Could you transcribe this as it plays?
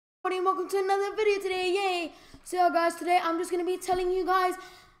And welcome to another video today. Yay! So yeah, guys, today I'm just gonna be telling you guys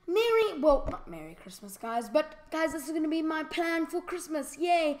not Merry Christmas, guys, but guys, this is gonna be my plan for Christmas.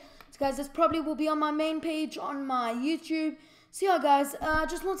 Yay! So guys, this probably will be on my main page on my YouTube. So yeah, guys, I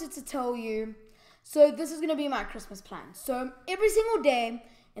just wanted to tell you. So this is gonna be my Christmas plan. So every single day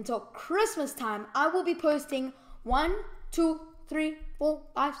until Christmas time, I will be posting 1, 2, 3, 4,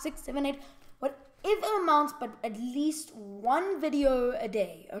 5, 6, 7, 8, whatever amounts, but at least one video a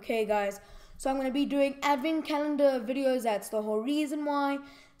day. Okay, guys. So I'm gonna be doing advent calendar videos. That's the whole reason why.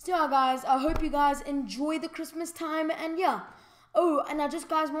 So yeah, guys, I hope you guys enjoy the Christmas time. And yeah, oh, and I just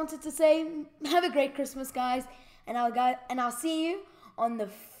guys wanted to say, have a great Christmas, guys. And I'll see you on the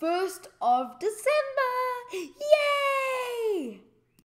 1st of December. Yay!